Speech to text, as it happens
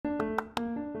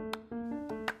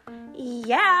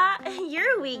Yeah,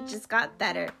 your week just got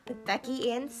better with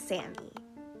Becky and Sammy.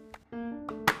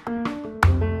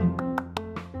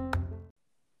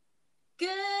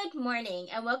 Good morning,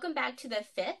 and welcome back to the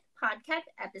 5th podcast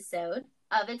episode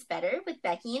of It's Better with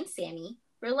Becky and Sammy,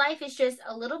 where life is just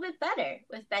a little bit better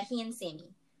with Becky and Sammy.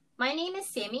 My name is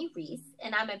Sammy Reese,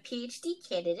 and I'm a PhD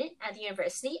candidate at the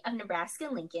University of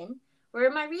Nebraska-Lincoln,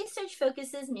 where my research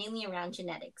focuses mainly around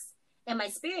genetics. And my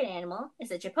spirit animal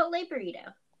is a Chipotle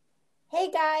burrito. Hey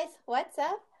guys, what's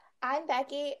up? I'm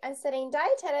Becky. I'm studying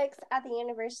dietetics at the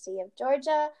University of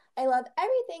Georgia. I love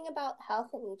everything about health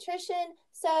and nutrition,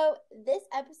 so this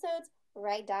episode's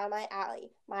right down my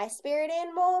alley. My spirit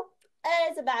animal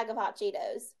is a bag of hot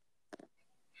Cheetos.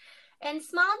 And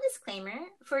small disclaimer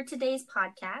for today's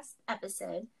podcast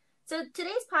episode. So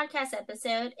today's podcast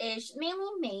episode is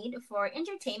mainly made for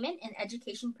entertainment and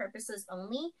education purposes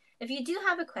only. If you do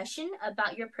have a question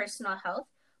about your personal health,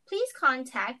 please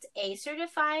contact a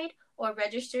certified or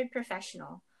registered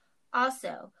professional.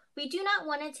 Also, we do not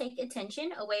want to take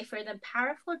attention away from the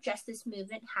powerful justice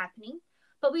movement happening,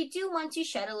 but we do want to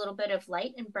shed a little bit of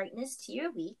light and brightness to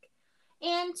your week.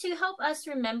 And to help us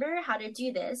remember how to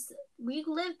do this, we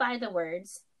live by the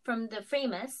words from the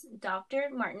famous Dr.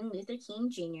 Martin Luther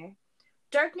King Jr.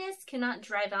 Darkness cannot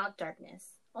drive out darkness.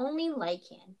 Only light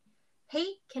can.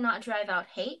 Hate cannot drive out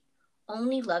hate.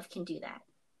 Only love can do that.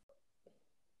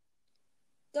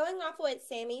 Going off what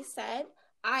Sammy said,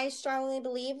 I strongly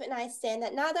believe and I stand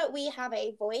that now that we have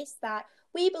a voice, that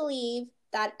we believe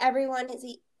that everyone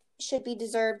should be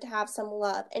deserved to have some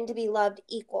love and to be loved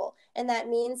equal. And that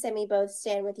means, and we both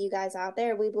stand with you guys out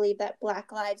there, we believe that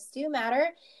Black lives do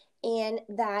matter and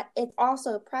that it's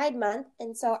also Pride Month.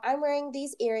 And so I'm wearing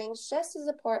these earrings just to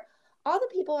support all the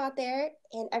people out there,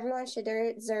 and everyone should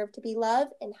deserve to be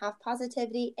loved and have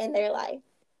positivity in their life.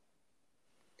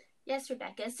 Yes,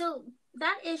 Rebecca. So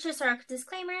that is just our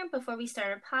disclaimer before we start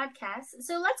our podcast.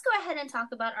 So let's go ahead and talk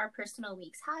about our personal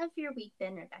weeks. How have your week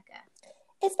been, Rebecca?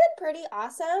 It's been pretty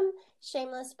awesome.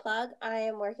 Shameless plug, I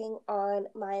am working on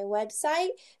my website.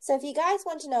 So if you guys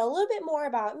want to know a little bit more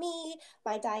about me,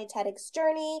 my dietetics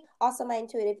journey, also my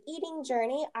intuitive eating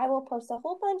journey, I will post a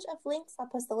whole bunch of links. I'll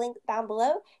post the link down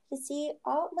below to see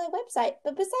all my website.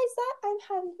 But besides that, I'm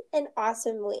having an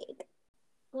awesome week.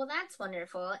 Well, that's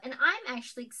wonderful. And I'm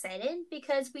actually excited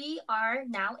because we are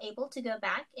now able to go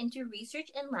back into research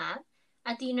and lab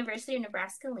at the University of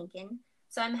Nebraska-Lincoln.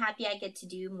 So I'm happy I get to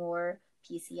do more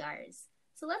PCRs.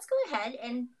 So let's go ahead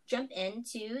and jump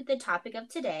into the topic of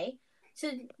today.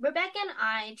 So Rebecca and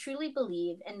I truly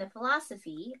believe in the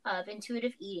philosophy of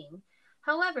intuitive eating.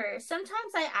 However,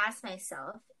 sometimes I ask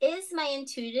myself, is my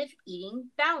intuitive eating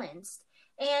balanced?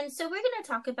 And so we're going to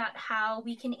talk about how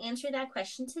we can answer that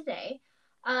question today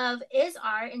of, is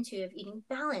our intuitive eating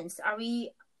balanced? Are we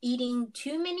eating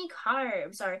too many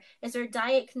carbs, or is our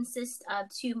diet consist of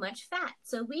too much fat?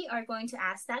 So we are going to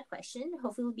ask that question.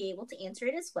 Hopefully we'll be able to answer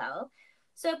it as well.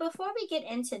 So before we get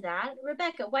into that,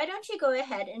 Rebecca, why don't you go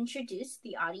ahead and introduce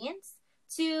the audience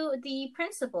to the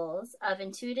principles of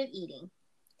intuitive eating?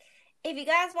 If you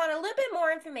guys want a little bit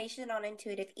more information on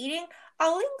intuitive eating,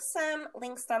 I'll link some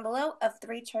links down below of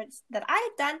 3 charts that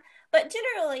I've done. But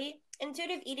generally,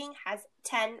 intuitive eating has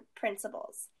 10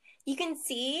 principles. You can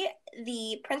see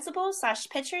the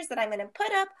principles/pictures that I'm going to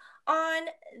put up on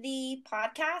the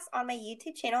podcast on my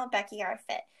YouTube channel, Becky R.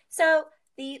 Fit. So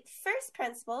the first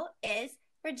principle is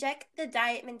reject the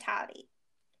diet mentality.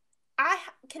 I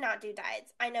cannot do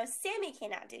diets. I know Sammy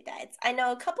cannot do diets. I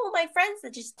know a couple of my friends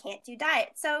that just can't do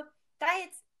diets. So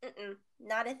diets,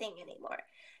 not a thing anymore.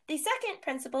 The second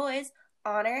principle is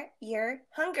honor your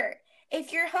hunger.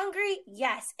 If you're hungry,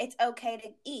 yes, it's okay to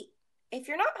eat. If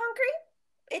you're not hungry,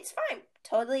 it's fine.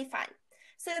 Totally fine.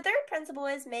 So the third principle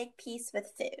is make peace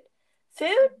with food.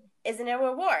 Food isn't a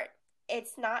reward.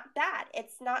 It's not bad.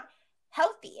 It's not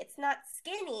healthy. It's not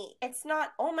skinny. It's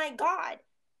not, oh my God.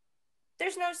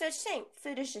 There's no such thing.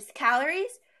 Food is just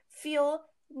calories, fuel,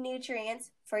 nutrients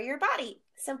for your body.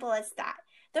 Simple as that.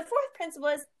 The fourth principle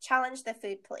is challenge the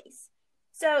food police.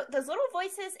 So those little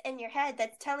voices in your head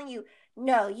that's telling you,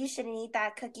 no, you shouldn't eat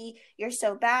that cookie. You're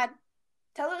so bad.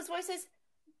 Tell those voices,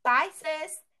 bye,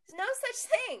 sis. There's no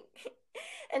such thing.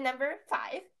 And number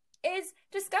 5 is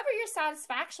discover your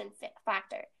satisfaction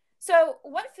factor. So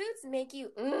what foods make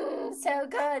you so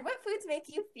good? What foods make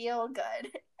you feel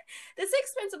good? The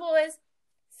 6th principle is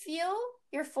feel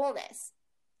your fullness.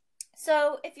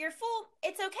 So if you're full,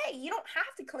 it's okay. You don't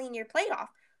have to clean your plate off.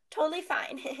 Totally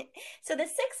fine. So the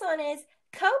 6th one is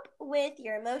cope with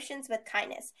your emotions with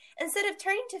kindness. Instead of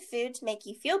turning to food to make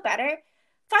you feel better,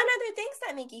 find other things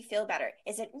that make you feel better.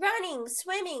 Is it running,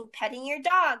 swimming, petting your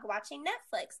dog, watching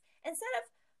Netflix? Instead of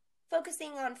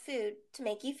focusing on food to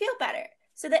make you feel better.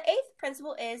 So the eighth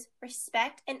principle is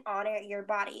respect and honor your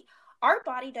body. Our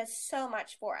body does so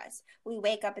much for us. We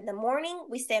wake up in the morning,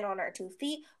 we stand on our 2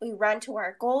 feet, we run to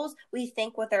our goals, we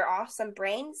think with our awesome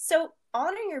brains. So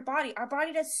honor your body. Our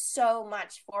body does so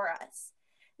much for us.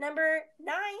 Number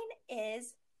 9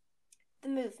 is the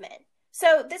movement.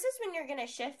 So this is when you're going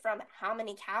to shift from how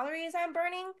many calories I'm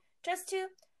burning just to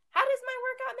how does my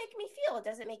workout make me feel?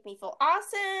 Does it make me feel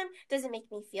awesome? Does it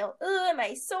make me feel, am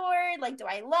I sore? Like, do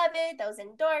I love it? Those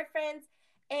endorphins.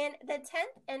 And the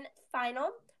 10th and final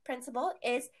principle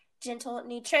is gentle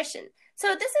nutrition.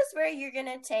 So this is where you're going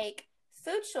to take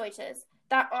food choices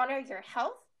that honor your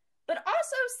health, but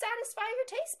also satisfy your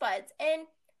taste buds and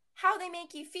how they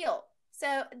make you feel.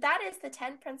 So that is the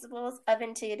 10 principles of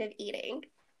intuitive eating.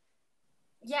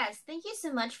 Yes, thank you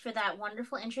so much for that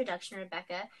wonderful introduction,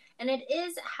 Rebecca. And it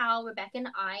is how Rebecca and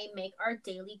I make our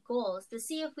daily goals to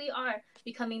see if we are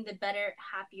becoming the better,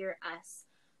 happier us.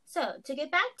 So, to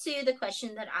get back to the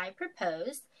question that I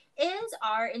proposed, is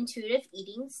our intuitive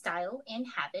eating style and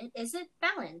habit, is it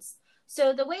balanced?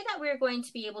 So, the way that we're going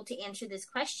to be able to answer this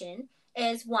question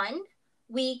is 1,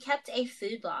 we kept a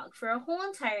food log for a whole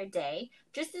entire day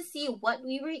just to see what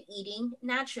we were eating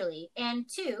naturally. And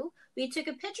 2, we took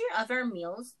a picture of our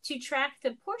meals to track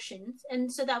the portions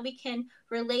and so that we can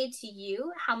relay to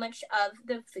you how much of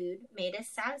the food made us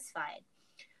satisfied.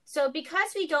 So because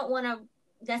we don't want to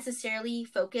necessarily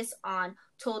focus on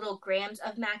total grams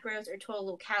of macros or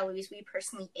total calories we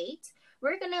personally ate,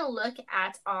 we're going to look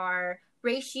at our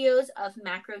ratios of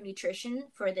macronutrition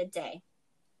for the day.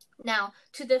 Now,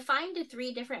 to define the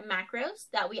 3 different macros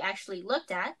that we actually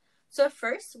looked at, so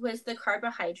first was the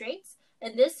carbohydrates,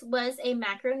 and this was a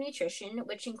macronutrition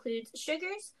which includes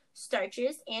sugars,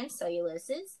 starches, and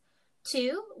celluloses.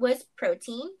 2 was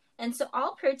protein, and so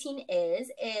all protein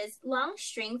is long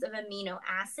strings of amino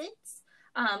acids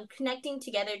connecting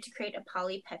together to create a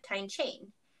polypeptide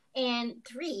chain. And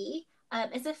 3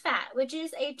 is a fat, which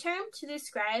is a term to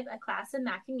describe a class of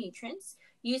macronutrients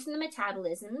used in the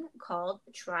metabolism called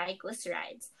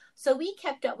triglycerides. So we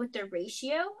kept up with the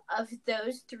ratio of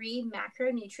those 3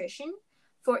 macronutrition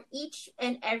for each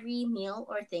and every meal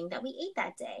or thing that we ate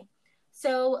that day.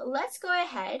 So let's go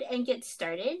ahead and get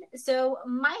started. So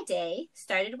my day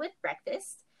started with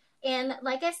breakfast. And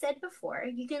like I said before,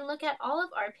 you can look at all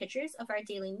of our pictures of our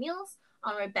daily meals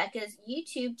on Rebecca's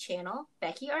YouTube channel,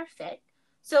 Becky Our Fit.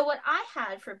 So what I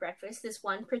had for breakfast this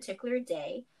one particular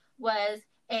day was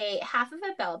a half of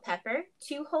a bell pepper,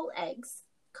 2 whole eggs,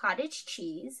 cottage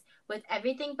cheese with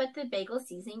everything but the bagel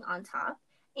seasoning on top,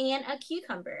 and a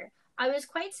cucumber. I was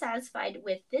quite satisfied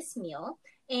with this meal,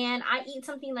 and I eat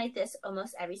something like this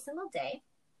almost every single day.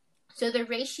 So the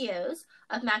ratios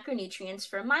of macronutrients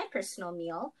for my personal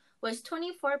meal was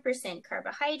 24%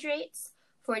 carbohydrates,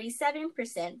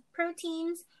 47%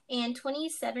 proteins, and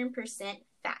 27%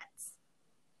 fats.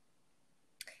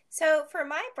 So for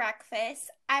my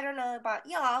breakfast, I don't know about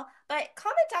y'all, but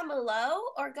comment down below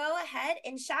or go ahead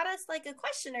and shout us like a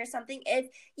question or something if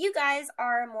you guys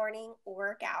are a morning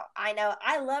workout. I know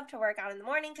I love to work out in the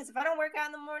morning because if I don't work out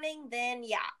in the morning, then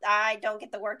yeah, I don't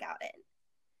get the workout in.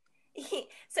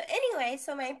 So anyway,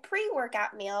 so my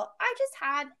pre-workout meal, I just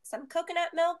had some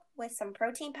coconut milk with some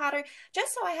protein powder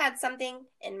just so I had something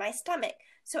in my stomach.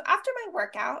 So after my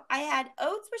workout, I had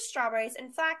oats with strawberries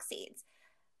and flax seeds.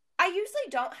 I usually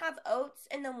don't have oats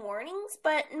in the mornings,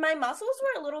 but my muscles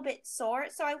were a little bit sore,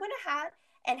 so I went ahead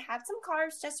and had some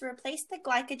carbs just to replace the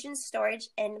glycogen storage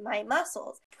in my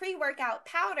muscles. Pre-workout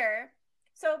powder,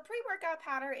 so pre-workout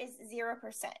powder is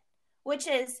 0%, which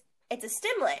is, it's a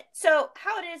stimulant. So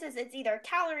how it is it's either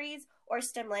calories or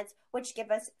stimulants, which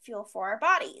give us fuel for our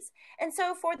bodies. And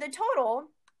so for the total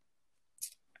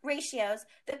ratios,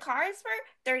 the carbs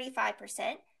were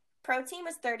 35%, protein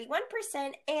was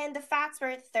 31%, and the fats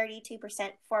were 32%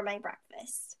 for my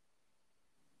breakfast.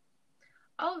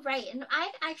 Oh, right. And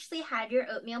I've actually had your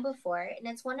oatmeal before, and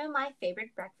it's one of my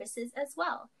favorite breakfasts as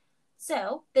well.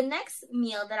 So the next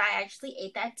meal that I actually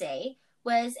ate that day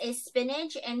was a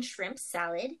spinach and shrimp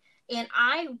salad. And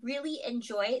I really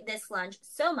enjoy this lunch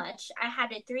so much. I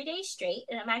had it 3 days straight,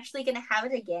 and I'm actually going to have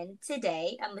it again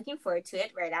today. I'm looking forward to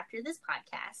it right after this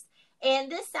podcast.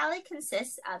 And this salad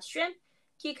consists of shrimp,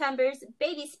 cucumbers,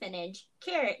 baby spinach,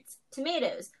 carrots,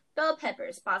 tomatoes, bell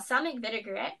peppers, balsamic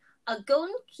vinaigrette, a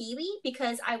golden kiwi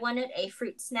because I wanted a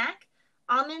fruit snack,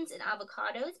 almonds and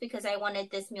avocados because I wanted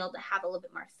this meal to have a little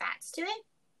bit more fats to it.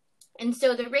 And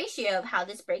so the ratio of how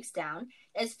this breaks down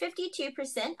is 52%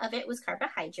 of it was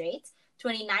carbohydrates,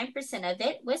 29% of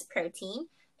it was protein,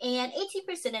 and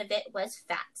 18% of it was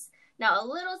fats. Now, a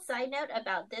little side note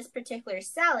about this particular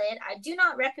salad, I do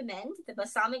not recommend the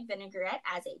balsamic vinaigrette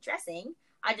as a dressing.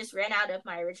 I just ran out of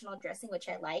my original dressing, which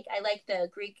I like. I like the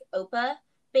Greek Opa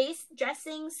based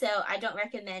dressing, so I don't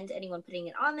recommend anyone putting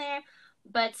it on there,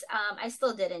 but I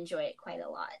still did enjoy it quite a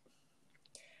lot.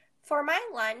 For my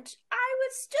lunch, I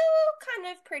was still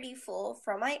kind of pretty full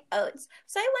from my oats,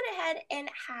 so I went ahead and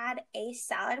had a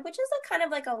salad, which is a kind of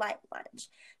like a light lunch.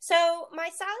 So my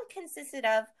salad consisted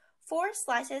of 4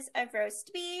 slices of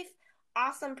roast beef,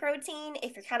 awesome protein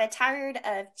if you're kind of tired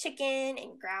of chicken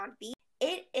and ground beef.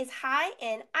 It is high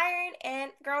in iron,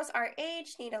 and girls our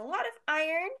age need a lot of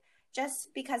iron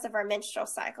just because of our menstrual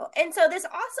cycle. And so this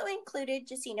also included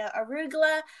just,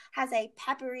 arugula has a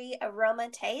peppery aroma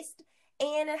taste,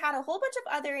 and it had a whole bunch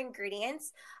of other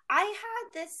ingredients. I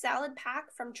had this salad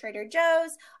pack from Trader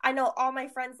Joe's. I know all my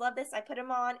friends love this. I put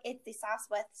them on. It's the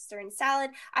Southwestern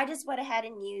salad. I just went ahead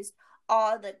and used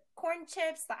all the corn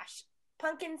chips /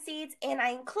 pumpkin seeds, and I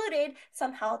included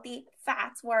some healthy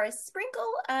fats, where a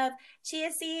sprinkle of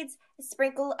chia seeds, a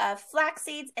sprinkle of flax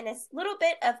seeds, and a little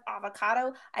bit of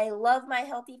avocado. I love my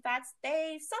healthy fats.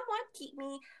 They somewhat keep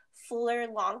me fuller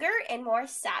longer and more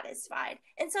satisfied.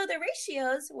 And so the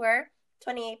ratios were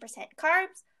 28%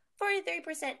 carbs,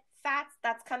 43% fats,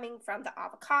 that's coming from the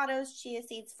avocados, chia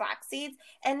seeds, flax seeds,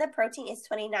 and the protein is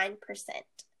 29%.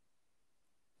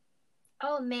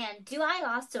 Oh man, do I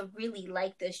also really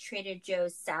like those Trader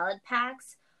Joe's salad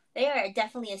packs. They are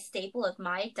definitely a staple of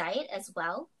my diet as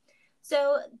well.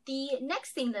 So the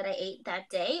next thing that I ate that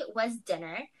day was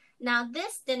dinner. Now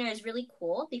this dinner is really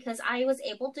cool because I was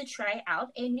able to try out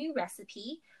a new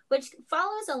recipe which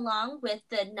follows along with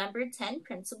the number 10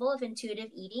 principle of intuitive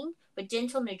eating with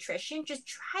gentle nutrition. Just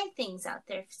try things out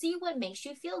there, see what makes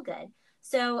you feel good.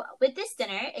 So with this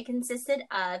dinner, it consisted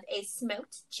of a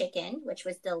smoked chicken, which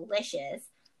was delicious,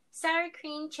 sour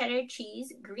cream, cheddar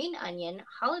cheese, green onion,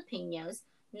 jalapenos,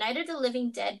 Night of the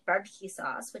Living Dead barbecue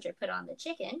sauce, which I put on the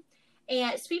chicken,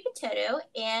 and sweet potato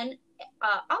and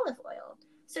olive oil.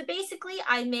 So basically,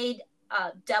 I made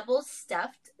double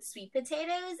stuffed sweet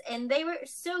potatoes, and they were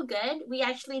so good. We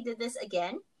actually did this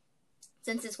again.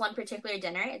 Since it's one particular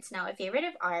dinner, it's now a favorite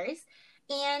of ours.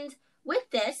 And with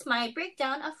this, my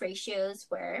breakdown of ratios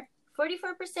were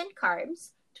 44%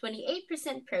 carbs,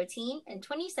 28% protein, and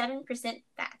 27%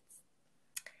 fats.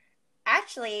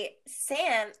 Actually,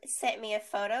 Sam sent me a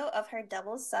photo of her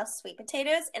double stuffed sweet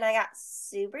potatoes, and I got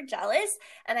super jealous,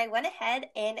 and I went ahead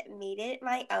and made it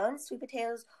my own. Sweet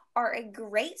potatoes are a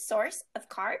great source of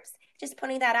carbs. Just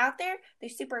putting that out there. They're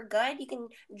super good. You can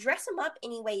dress them up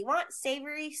any way you want,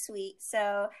 savory, sweet.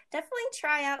 So definitely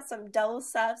try out some double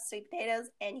stuffed sweet potatoes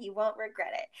and you won't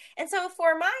regret it. And so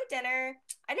for my dinner,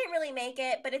 I didn't really make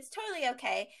it, but it's totally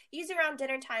okay. Usually around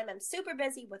dinner time, I'm super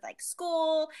busy with like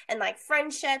school and like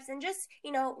friendships and just,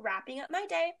 wrapping up my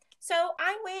day. So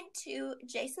I went to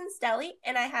Jason's Deli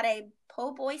and I had a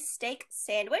po' boy steak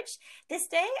sandwich. This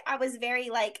day I was very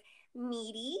like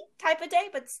meaty type of day,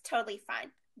 but it's totally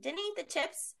fine. Didn't eat the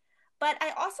chips, but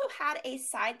I also had a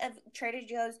side of Trader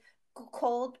Joe's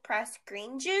cold pressed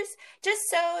green juice just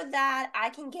so that I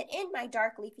can get in my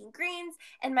dark leafy greens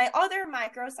and my other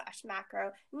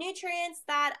micro/macro nutrients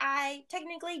that I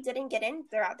technically didn't get in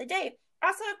throughout the day.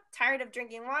 Also tired of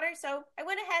drinking water, so I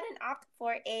went ahead and opted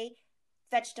for a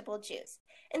vegetable juice.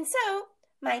 And so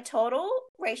my total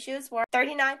ratios were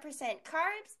 39%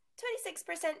 carbs,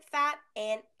 26% fat,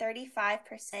 and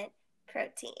 35%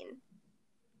 protein.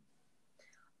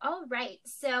 All right,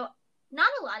 so not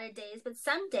a lot of days, but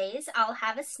some days I'll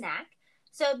have a snack.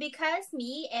 So because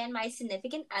me and my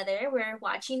significant other were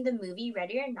watching the movie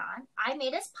Ready or Not, I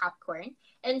made us popcorn.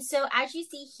 And so as you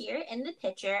see here in the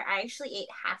picture, I actually ate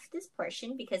half this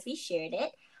portion because we shared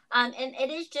it. And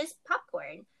it is just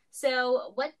popcorn.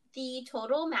 So what the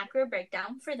total macro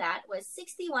breakdown for that was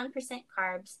 61%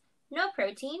 carbs, no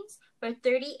proteins, but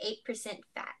 38%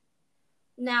 fat.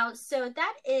 Now, so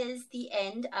that is the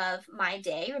end of my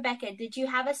day. Rebecca, did you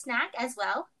have a snack as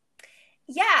well?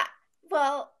 Yeah,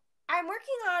 well, I'm working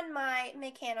on my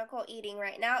mechanical eating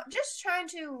right now, just trying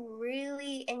to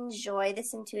really enjoy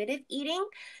this intuitive eating.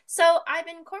 So I've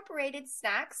incorporated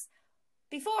snacks.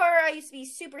 Before, I used to be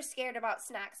super scared about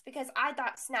snacks because I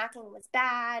thought snacking was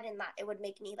bad and that it would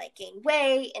make me like gain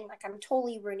weight and like I'm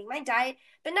totally ruining my diet.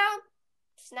 But now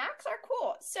snacks are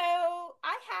cool. So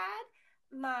I had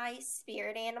my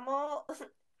spirit animal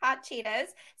hot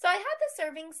Cheetos. So I had the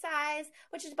serving size,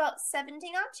 which is about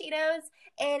 17 hot Cheetos,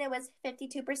 and it was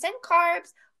 52%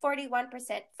 carbs,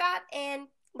 41% fat, and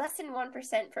less than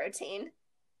 1% protein.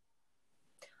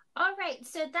 All right,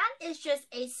 so that is just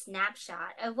a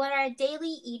snapshot of what our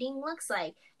daily eating looks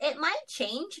like. It might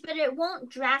change, but it won't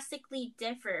drastically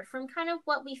differ from kind of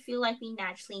what we feel like we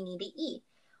naturally need to eat.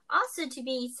 Also, to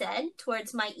be said,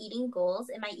 towards my eating goals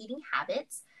and my eating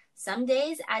habits, some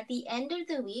days at the end of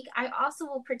the week, I also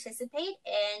will participate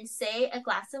in, say, a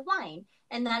glass of wine.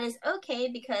 And that is okay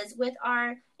because with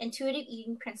our intuitive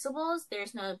eating principles,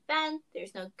 there's no bad,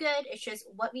 there's no good, it's just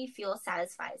what we feel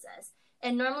satisfies us.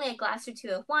 And normally a glass or two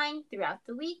of wine throughout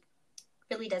the week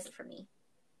really does it for me.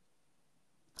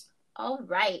 All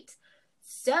right.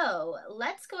 So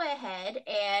let's go ahead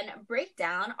and break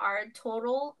down our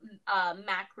total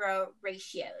macro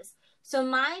ratios. So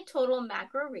my total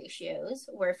macro ratios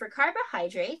were for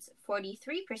carbohydrates,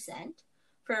 43%,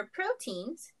 for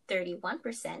proteins,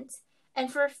 31%,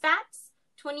 and for fats,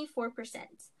 24%.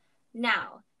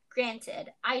 Now,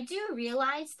 granted, I do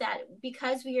realize that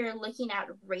because we are looking at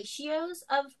ratios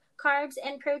of carbs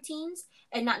and proteins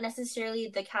and not necessarily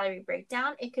the calorie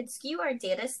breakdown, it could skew our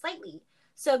data slightly.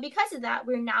 So because of that,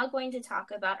 we're now going to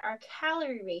talk about our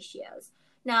calorie ratios.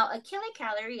 Now, a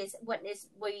kilocalorie is what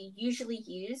we usually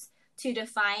use to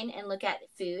define and look at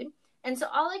food. And so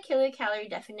all a kilocalorie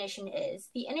definition is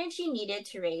the energy needed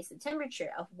to raise the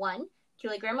temperature of 1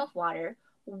 kilogram of water,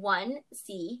 1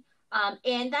 C,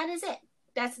 and that is it.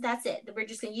 That's it. We're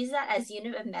just going to use that as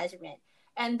unit of measurement.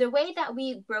 And the way that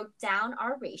we broke down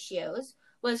our ratios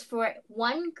was for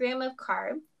 1 gram of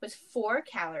carb was 4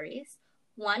 calories,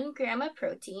 1 gram of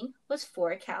protein was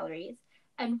 4 calories,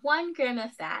 and 1 gram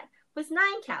of fat was 9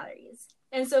 calories.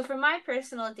 And so for my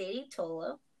personal daily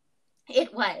total,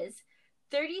 it was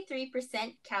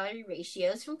 33% calorie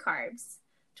ratios from carbs,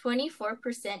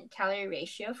 24% calorie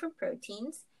ratio from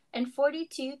proteins, and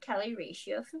 42 calorie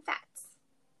ratio from fats.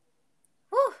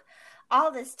 Whew,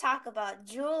 all this talk about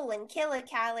joule and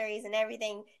kilocalories and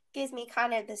everything gives me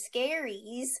kind of the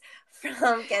scaries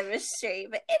from chemistry.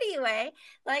 But anyway,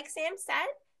 like Sam said,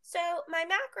 so my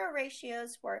macro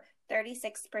ratios were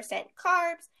 36%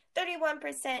 carbs,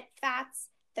 31% fats,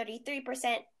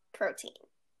 33% protein.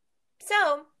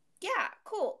 So, yeah,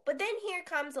 cool. But then here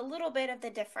comes a little bit of the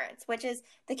difference, which is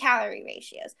the calorie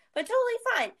ratios. But totally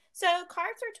fine. So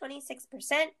carbs were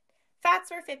 26%,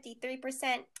 fats were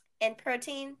 53%, and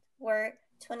protein were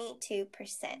 22%.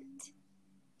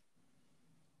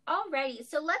 Alrighty,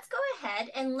 so let's go ahead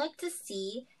and look to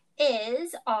see,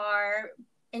 is our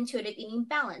intuitive eating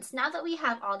balanced? Now that we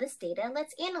have all this data,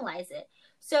 let's analyze it.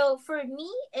 So for me,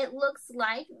 it looks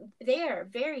like they are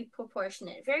very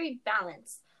proportionate, very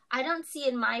balanced. I don't see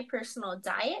in my personal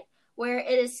diet where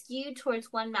it is skewed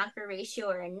towards one macro ratio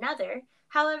or another.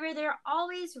 However, there are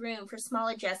always room for small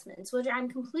adjustments, which I'm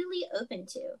completely open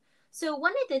to. So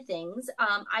one of the things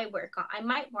I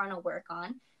might want to work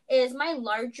on, is my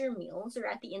larger meals, or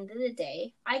at the end of the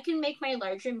day, I can make my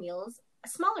larger meals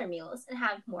smaller meals and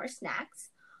have more snacks.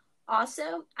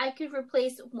 Also, I could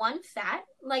replace one fat,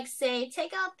 like say,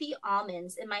 take out the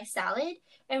almonds in my salad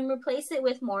and replace it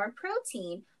with more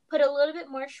protein. Put a little bit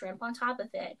more shrimp on top of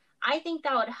it. I think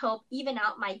that would help even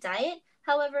out my diet.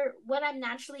 However, what I'm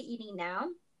naturally eating now,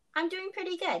 I'm doing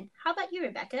pretty good. How about you,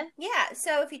 Rebecca? Yeah,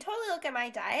 so if you totally look at my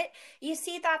diet, you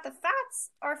see that the fats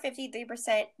are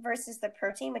 53% versus the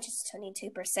protein, which is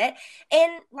 22%.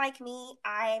 And like me,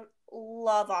 I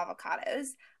love avocados.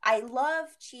 I love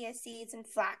chia seeds and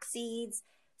flax seeds.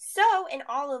 So in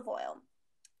olive oil,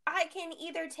 I can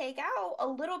either take out a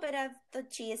little bit of the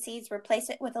chia seeds, replace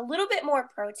it with a little bit more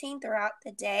protein throughout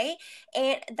the day,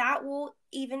 and that will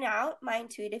even out my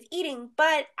intuitive eating.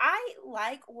 But I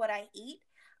like what I eat.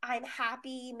 I'm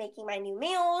happy making my new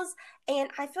meals,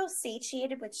 and I feel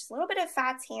satiated with just a little bit of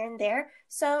fats here and there,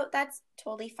 so that's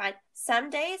totally fine. Some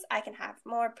days I can have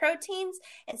more proteins,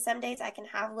 and some days I can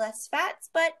have less fats,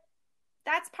 but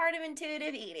that's part of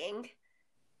intuitive eating.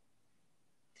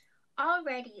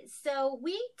 Alrighty, so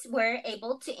we were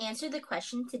able to answer the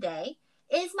question today,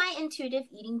 is my intuitive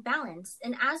eating balanced?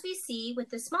 And as we see with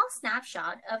the small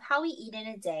snapshot of how we eat in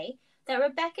a day, that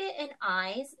Rebecca and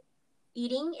I's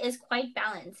eating is quite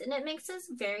balanced, and it makes us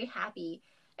very happy.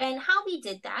 And how we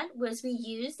did that was we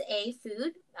used a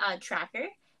food tracker,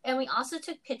 and we also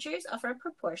took pictures of our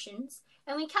proportions,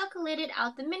 and we calculated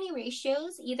out the mini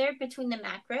ratios either between the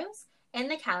macros and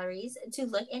the calories to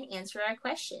look and answer our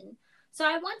question. So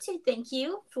I want to thank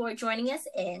you for joining us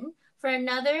in for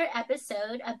another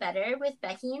episode of Better with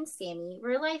Becky and Sammy,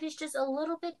 where life is just a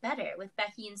little bit better with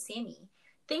Becky and Sammy.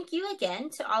 Thank you again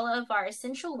to all of our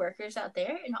essential workers out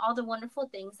there and all the wonderful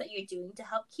things that you're doing to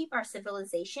help keep our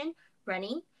civilization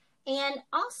running. And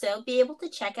also be able to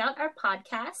check out our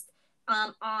podcast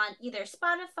on either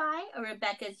Spotify or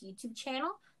Rebecca's YouTube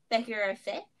channel, Becky or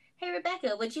Fit. Hey,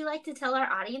 Rebecca, would you like to tell our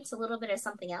audience a little bit of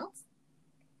something else?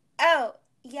 Oh,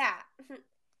 yeah.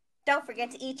 Don't forget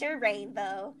to eat your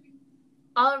rainbow.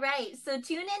 All right, so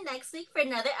tune in next week for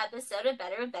another episode of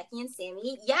Better with Becky and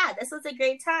Sammy. Yeah, this was a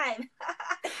great time.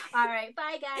 All right,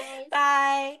 bye, guys.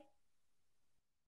 Bye.